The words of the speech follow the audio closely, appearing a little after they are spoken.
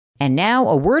And now,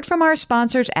 a word from our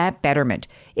sponsors at Betterment.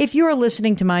 If you're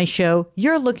listening to my show,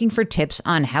 you're looking for tips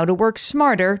on how to work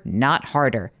smarter, not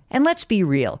harder. And let's be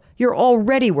real, you're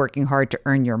already working hard to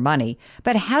earn your money,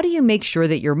 but how do you make sure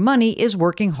that your money is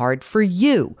working hard for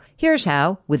you? Here's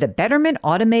how. With a Betterment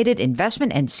automated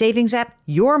investment and savings app,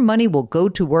 your money will go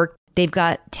to work. They've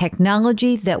got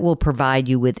technology that will provide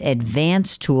you with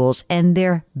advanced tools, and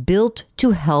they're built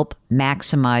to help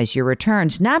maximize your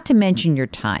returns, not to mention your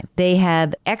time. They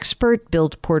have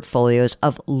expert-built portfolios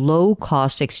of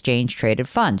low-cost exchange-traded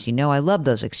funds. You know I love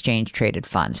those exchange-traded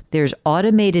funds. There's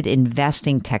automated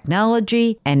investing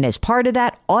technology, and as part of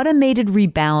that, automated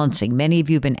rebalancing. Many of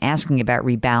you have been asking about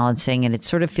rebalancing, and it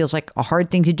sort of feels like a hard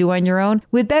thing to do on your own.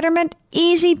 With Betterment,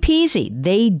 easy peasy.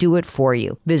 They do it for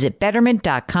you. Visit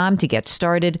Betterment.com to get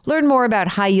started. Learn more about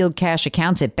high-yield cash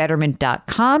accounts at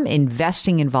Betterment.com.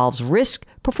 Investing involves risk.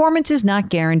 Performance is not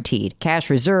guaranteed.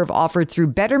 Cash reserve offered through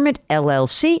Betterment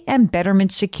LLC and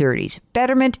Betterment Securities.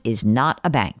 Betterment is not a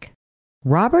bank.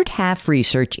 Robert Half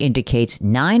research indicates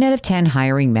 9 out of 10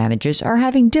 hiring managers are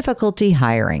having difficulty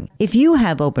hiring. If you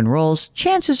have open roles,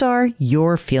 chances are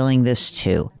you're feeling this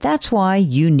too. That's why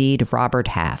you need Robert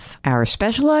Half. Our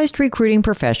specialized recruiting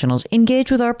professionals engage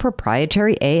with our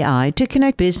proprietary AI to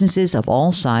connect businesses of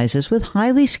all sizes with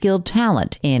highly skilled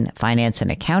talent in finance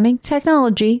and accounting,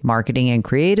 technology, marketing and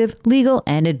creative, legal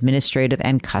and administrative,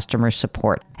 and customer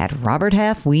support. At Robert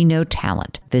Half, we know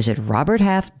talent. Visit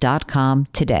roberthalf.com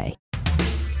today.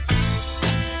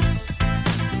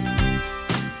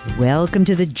 Welcome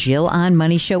to the Jill on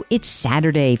Money Show. It's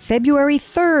Saturday, February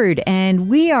 3rd, and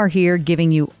we are here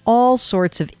giving you all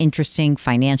sorts of interesting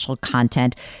financial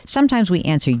content. Sometimes we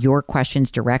answer your questions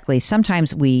directly.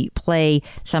 Sometimes we play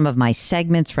some of my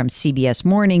segments from CBS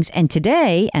Mornings. And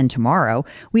today and tomorrow,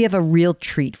 we have a real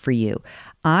treat for you.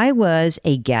 I was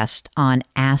a guest on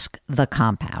Ask the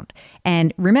Compound.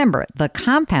 And remember, the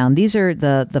Compound, these are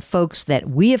the folks that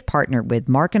we have partnered with,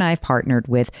 Mark and I have partnered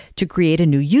with, to create a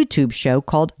new YouTube show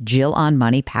called Jill on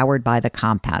Money, powered by the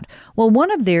Compound. Well,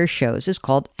 one of their shows is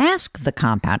called Ask the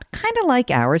Compound, kind of like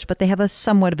ours, but they have a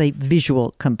somewhat of a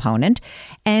visual component.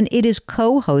 And it is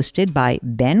co-hosted by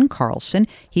Ben Carlson.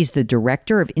 He's the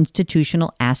Director of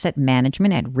Institutional Asset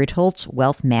Management at Ritholtz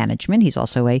Wealth Management. He's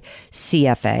also a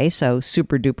CFA, so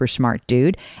super duper smart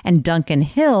dude. And Duncan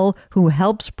Hill, who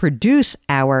helps produce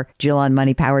our Jill on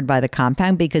Money powered by the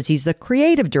Compound because he's the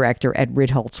creative director at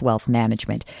Ritholtz Wealth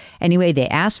Management. Anyway, they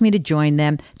asked me to join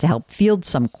them to help field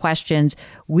some questions.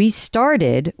 We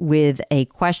started with a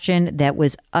question that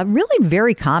was really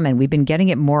very common. We've been getting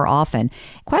it more often.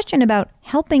 Question about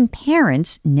helping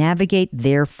parents navigate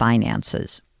their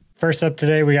finances. First up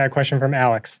today, we got a question from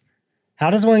Alex. How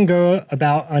does one go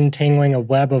about untangling a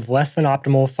web of less than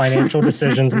optimal financial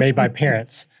decisions made by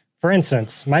parents? For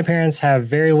instance, my parents have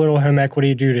very little home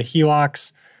equity due to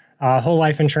HELOCs, whole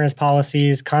life insurance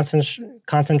policies,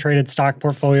 concentrated stock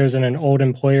portfolios in an old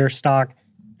employer stock,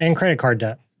 and credit card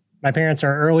debt. My parents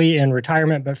are early in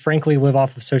retirement, but frankly live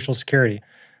off of Social Security.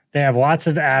 They have lots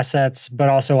of assets, but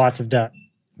also lots of debt.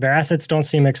 Their assets don't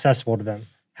seem accessible to them.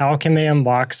 How can they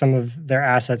unlock some of their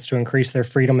assets to increase their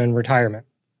freedom in retirement?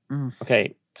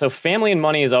 Okay, so family and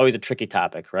money is always a tricky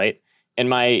topic, right? And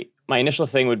my initial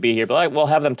thing would be here, but we'll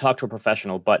have them talk to a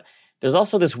professional. But there's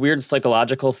also this weird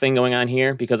psychological thing going on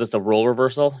here because it's a role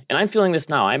reversal. And I'm feeling this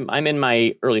now. I'm in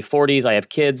my early 40s. I have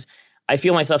kids. I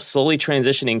feel myself slowly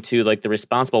transitioning to like the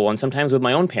responsible one, sometimes with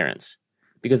my own parents,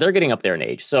 because they're getting up there in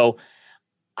age. So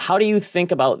how do you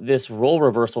think about this role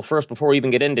reversal first before we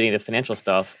even get into any of the financial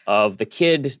stuff of the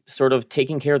kid sort of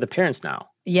taking care of the parents now?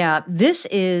 Yeah, this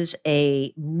is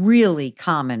a really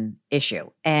common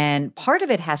issue. And part of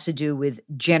it has to do with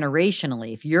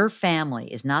generationally. If your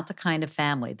family is not the kind of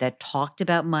family that talked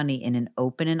about money in an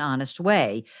open and honest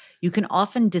way, you can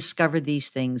often discover these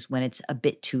things when it's a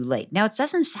bit too late. Now, it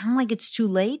doesn't sound like it's too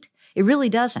late. It really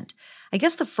doesn't. I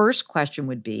guess the first question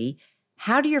would be,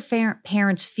 how do your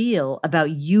parents feel about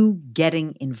you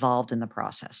getting involved in the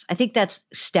process? I think that's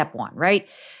step one, right?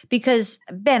 Because,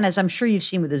 Ben, as I'm sure you've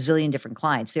seen with a zillion different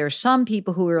clients, there are some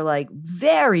people who are like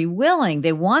very willing.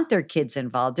 They want their kids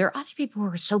involved. There are other people who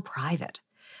are so private.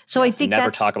 So yes, I think never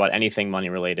talk about anything money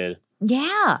related.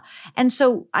 Yeah. And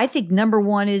so I think number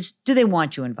one is, do they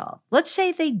want you involved? Let's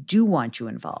say they do want you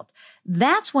involved.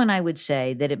 That's when I would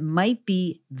say that it might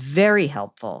be very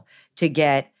helpful to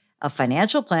get a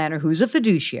financial planner who's a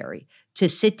fiduciary to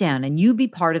sit down and you be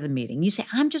part of the meeting. You say,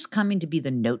 I'm just coming to be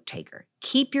the note taker.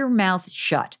 Keep your mouth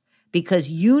shut because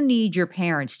you need your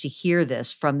parents to hear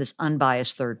this from this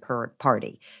unbiased third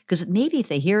party. Because maybe if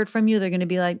they hear it from you, they're going to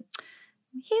be like,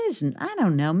 he doesn't, I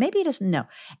don't know, maybe he doesn't know.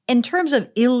 In terms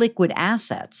of illiquid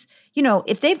assets,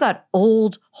 if they've got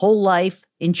old whole life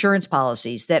insurance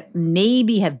policies that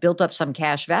maybe have built up some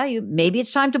cash value, maybe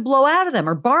it's time to blow out of them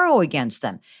or borrow against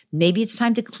them. Maybe it's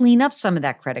time to clean up some of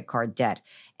that credit card debt.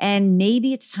 And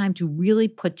maybe it's time to really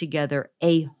put together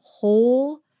a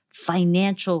whole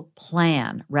financial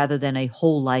plan rather than a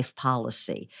whole life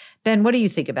policy. Ben, what do you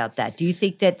think about that? Do you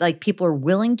think that people are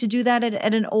willing to do that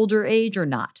at an older age or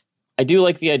not? I do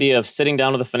like the idea of sitting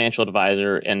down with a financial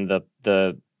advisor and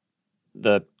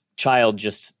the child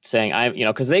just saying,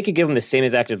 because they could give them the same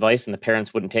exact advice and the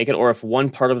parents wouldn't take it. Or if one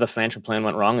part of the financial plan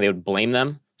went wrong, they would blame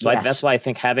them. So Yes. that's why I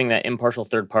think having that impartial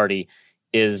third party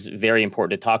is very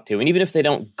important to talk to. And even if they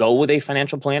don't go with a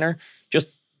financial planner, just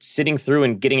sitting through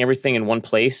and getting everything in one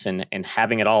place and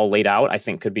having it all laid out, I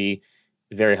think could be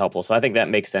very helpful. So I think that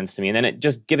makes sense to me. And then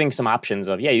just giving some options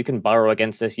of, you can borrow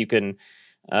against this. You can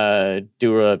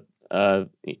do a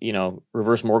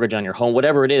reverse mortgage on your home,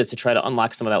 whatever it is to try to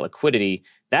unlock some of that liquidity.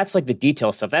 That's like the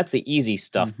detail stuff. That's the easy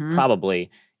stuff,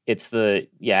 probably. It's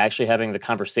actually having the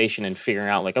conversation and figuring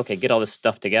out okay, get all this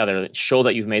stuff together, show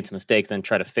that you've made some mistakes, then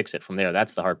try to fix it from there.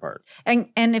 That's the hard part. And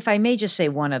if I may just say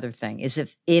one other thing is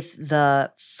if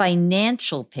the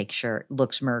financial picture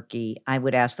looks murky, I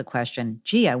would ask the question,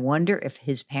 I wonder if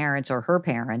his parents or her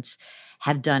parents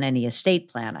have done any estate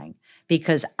planning.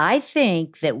 Because I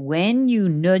think that when you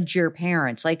nudge your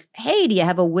parents, hey, do you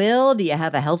have a will? Do you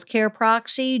have a healthcare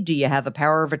proxy? Do you have a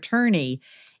power of attorney?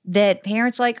 That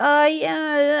parents oh,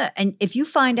 yeah. And if you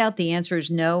find out the answer is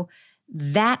no,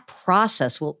 that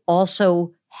process will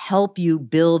also help you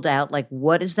build out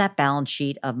what does that balance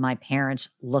sheet of my parents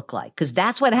look like? Because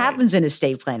that's what happens in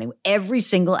estate planning. Every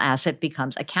single asset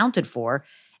becomes accounted for.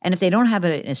 And if they don't have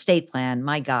an estate plan,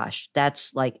 my gosh,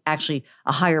 that's actually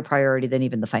a higher priority than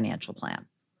even the financial plan.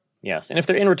 Yes. And if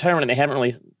they're in retirement and they haven't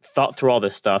really thought through all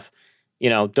this stuff,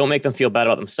 don't make them feel bad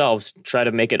about themselves. Try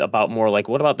to make it about more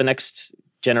what about the next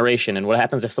generation and what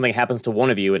happens if something happens to one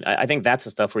of you? And I think that's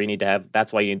the stuff where you need to have,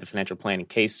 that's why you need the financial plan in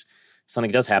case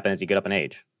something does happen as you get up in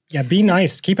age. Yeah, be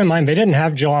nice. Keep in mind, they didn't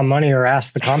have Jill on Money or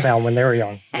Ask the Compound when they were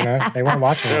young. They weren't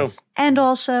watching this. And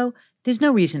also, there's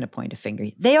no reason to point a finger.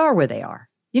 They are where they are.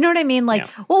 You know what I mean? Well,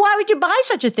 why would you buy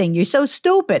such a thing? You're so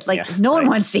stupid. No one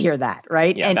wants to hear that,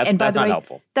 right? Yeah, and by that's the way, not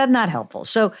helpful. That's not helpful.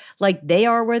 So, they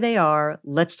are where they are.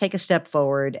 Let's take a step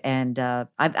forward. And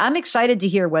I'm excited to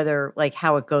hear whether,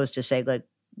 how it goes to say,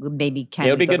 maybe can. It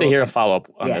would be good to hear a follow-up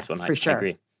on this one. For sure. I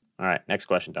agree. All right, next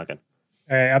question, Duncan.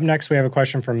 All right, up next, we have a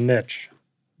question from Mitch.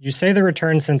 You say the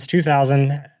return since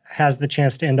 2000 has the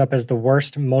chance to end up as the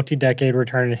worst multi-decade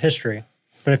return in history.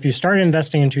 But if you started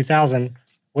investing in 2000,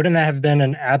 wouldn't that have been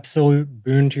an absolute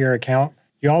boon to your account?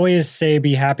 You always say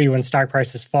be happy when stock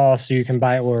prices fall so you can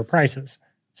buy at lower prices.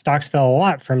 Stocks fell a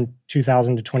lot from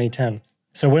 2000 to 2010.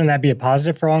 So wouldn't that be a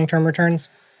positive for long-term returns?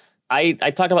 I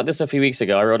talked about this a few weeks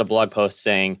ago. I wrote a blog post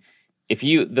saying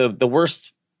the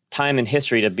worst time in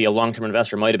history to be a long-term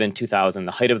investor might have been 2000,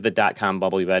 the height of the dot-com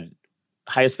bubble. You've had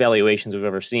highest valuations we've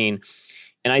ever seen.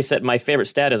 And I said my favorite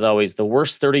stat is always the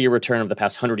worst 30-year return of the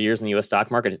past 100 years in the U.S. stock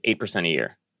market is 8% a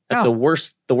year. That's the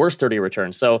worst 30-year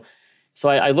return. So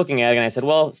I looking at it and I said,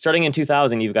 well, starting in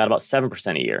 2000, you've got about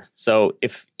 7% a year. So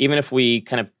even if we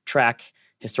kind of track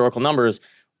historical numbers,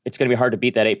 it's going to be hard to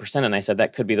beat that 8%. And I said,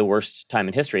 that could be the worst time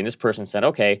in history. And this person said,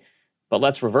 okay, but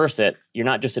let's reverse it. You're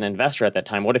not just an investor at that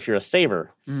time. What if you're a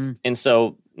saver? And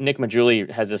so Nick Majuli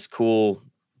has this cool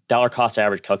dollar cost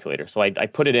average calculator. So I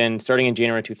put it in starting in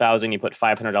January 2000, you put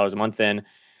 $500 a month in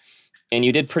and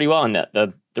you did pretty well on that.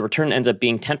 The return ends up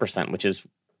being 10%, which is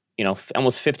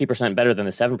almost 50% better than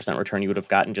the 7% return you would have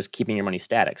gotten just keeping your money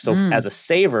static. So as a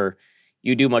saver,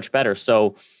 you do much better.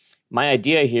 So my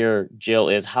idea here, Jill,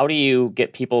 is how do you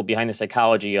get people behind the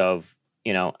psychology of,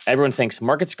 everyone thinks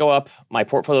markets go up, my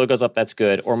portfolio goes up, that's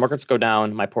good, or markets go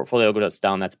down, my portfolio goes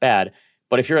down, that's bad.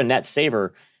 But if you're a net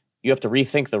saver, you have to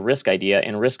rethink the risk idea,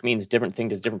 and risk means different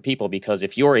things to different people because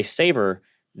if you're a saver,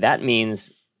 that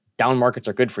means down markets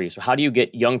are good for you. So how do you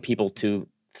get young people to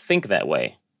think that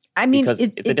way? I mean, because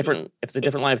it's a different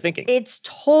line of thinking. It's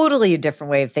totally a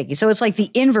different way of thinking. So it's like the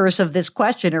inverse of this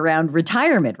question around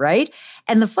retirement, right?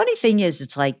 And the funny thing is,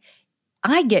 it's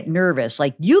I get nervous.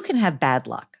 You can have bad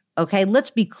luck. Okay, let's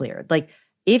be clear.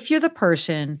 If you're the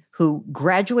person who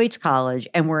graduates college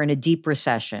and we're in a deep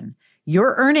recession,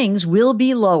 your earnings will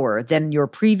be lower than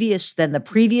the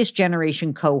previous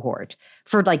generation cohort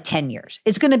for 10 years.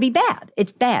 It's going to be bad.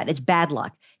 It's bad. It's bad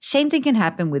luck. Same thing can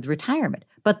happen with retirement.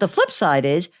 But the flip side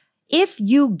is, If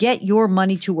you get your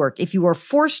money to work, if you are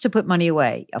forced to put money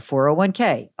away, a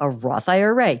 401k, a Roth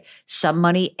IRA, some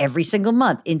money every single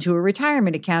month into a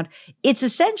retirement account, it's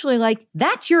essentially like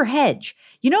that's your hedge.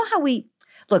 You know how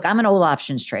look, I'm an old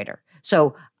options trader.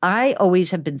 So I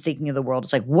always have been thinking of the world.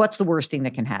 It's like, what's the worst thing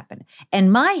that can happen?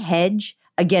 And my hedge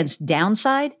against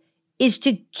downside is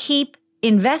to keep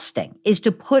investing, is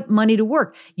to put money to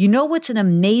work. You know what's an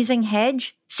amazing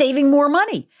hedge? Saving more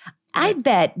money. I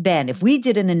bet, Ben, if we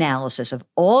did an analysis of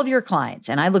all of your clients,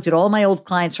 and I looked at all my old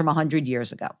clients from 100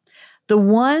 years ago, the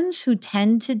ones who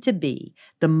tended to be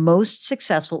the most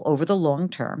successful over the long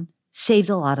term saved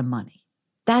a lot of money.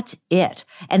 That's it.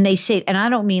 And they saved, and I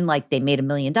don't mean like they made $1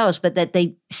 million, but that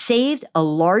they saved a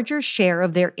larger share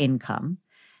of their income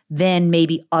than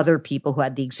maybe other people who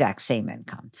had the exact same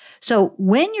income. So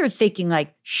when you're thinking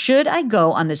like, should I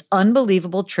go on this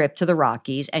unbelievable trip to the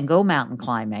Rockies and go mountain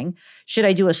climbing? Should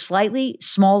I do a slightly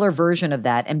smaller version of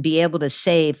that and be able to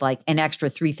save like an extra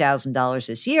 $3,000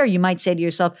 this year? You might say to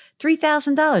yourself,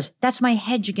 $3,000, that's my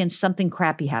hedge against something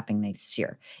crappy happening this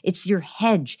year. It's your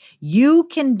hedge. You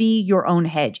can be your own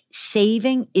hedge.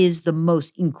 Saving is the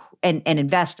most, and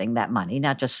investing that money,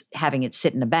 not just having it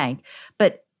sit in a bank,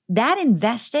 but that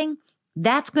investing,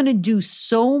 that's going to do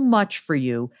so much for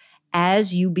you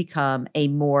as you become a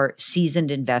more seasoned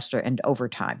investor and over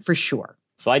time, for sure.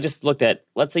 So I just looked at,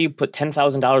 let's say you put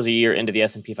 $10,000 a year into the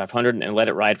S&P 500 and let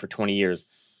it ride for 20 years.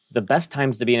 The best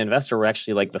times to be an investor were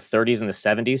actually like the 30s and the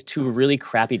 70s, two really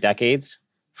crappy decades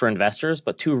for investors,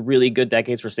 but two really good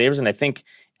decades for savers. And I think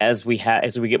as we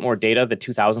get more data, the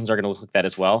 2000s are going to look like that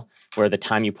as well, where the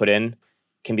time you put in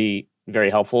can be very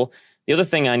helpful. The other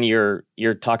thing on your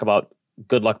talk about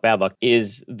good luck, bad luck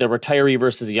is the retiree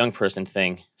versus the young person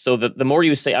thing. So the more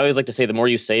you save, I always like to say the more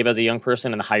you save as a young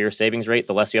person and the higher savings rate,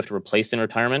 the less you have to replace in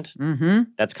retirement.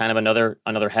 Mm-hmm. That's kind of another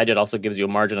hedge. It also gives you a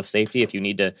margin of safety if you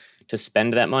need to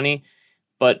spend that money.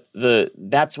 But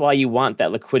that's why you want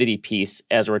that liquidity piece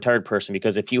as a retired person,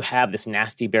 because if you have this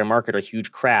nasty bear market or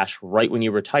huge crash right when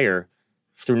you retire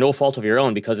through no fault of your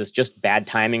own because it's just bad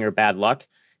timing or bad luck,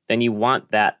 then you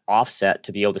want that offset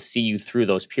to be able to see you through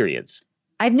those periods.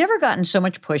 I've never gotten so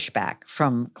much pushback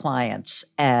from clients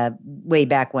way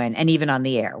back when, and even on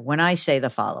the air, when I say the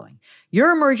following.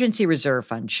 Your emergency reserve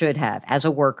fund should have, as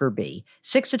a worker bee,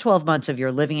 6 to 12 months of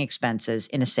your living expenses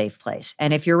in a safe place.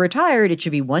 And if you're retired, it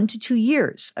should be 1 to 2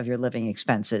 years of your living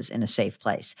expenses in a safe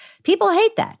place. People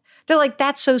hate that. They're like,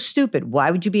 that's so stupid.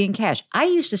 Why would you be in cash? I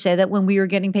used to say that when we were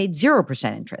getting paid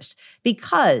 0% interest,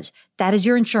 because that is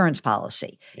your insurance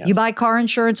policy. Yes. You buy car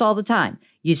insurance all the time.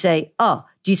 You say,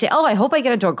 do you say, I hope I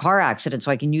get into a car accident so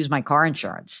I can use my car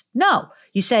insurance? No.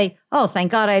 You say,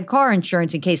 thank God I had car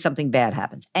insurance in case something bad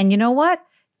happens. And you know what?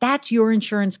 That's your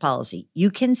insurance policy. You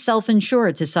can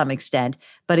self-insure to some extent.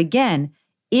 But again,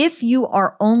 if you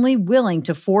are only willing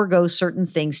to forego certain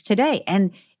things today,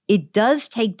 and it does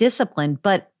take discipline,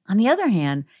 but on the other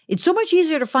hand, it's so much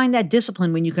easier to find that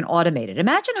discipline when you can automate it.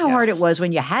 Imagine how hard it was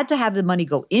when you had to have the money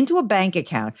go into a bank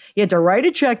account. You had to write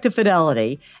a check to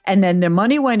Fidelity, and then the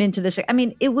money went into this. I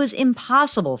mean, it was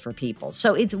impossible for people.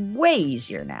 So it's way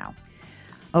easier now.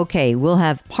 Okay, we'll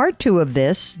have part 2 of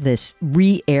this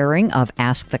re-airing of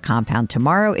Ask the Compound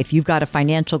tomorrow. If you've got a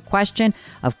financial question,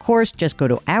 of course, just go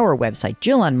to our website,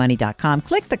 JillOnMoney.com,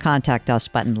 click the Contact Us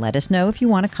button, let us know if you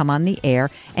want to come on the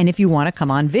air, and if you want to come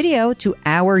on video to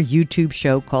our YouTube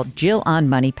show called Jill on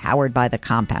Money, powered by the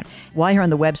Compound. While you're on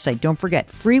the website, don't forget,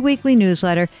 free weekly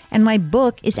newsletter, and my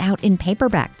book is out in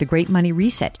paperback, The Great Money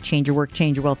Reset, Change Your Work,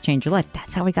 Change Your Wealth, Change Your Life.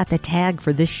 That's how I got the tag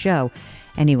for this show.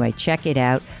 Anyway, check it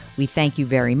out. We thank you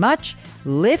very much.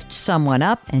 Lift someone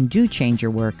up and do change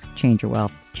your work, change your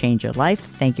wealth, change your life.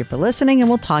 Thank you for listening, and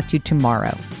we'll talk to you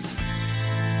tomorrow.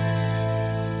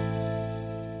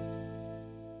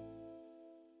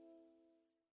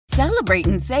 Celebrate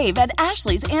and save at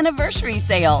Ashley's Anniversary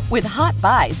Sale. With Hot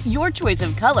Buys, your choice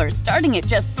of colors starting at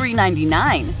just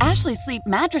 $3.99. Ashley Sleep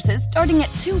mattresses starting at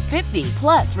 $2.50.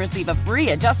 Plus, receive a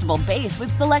free adjustable base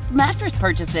with select mattress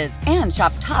purchases. And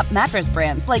shop top mattress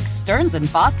brands like Stearns &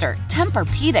 Foster,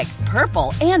 Tempur-Pedic,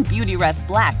 Purple, and Beautyrest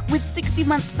Black with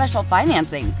 60-month special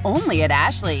financing. Only at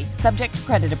Ashley. Subject to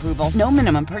credit approval. No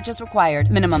minimum purchase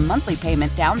required. Minimum monthly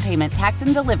payment, down payment, tax,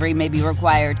 and delivery may be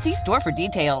required. See store for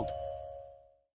details.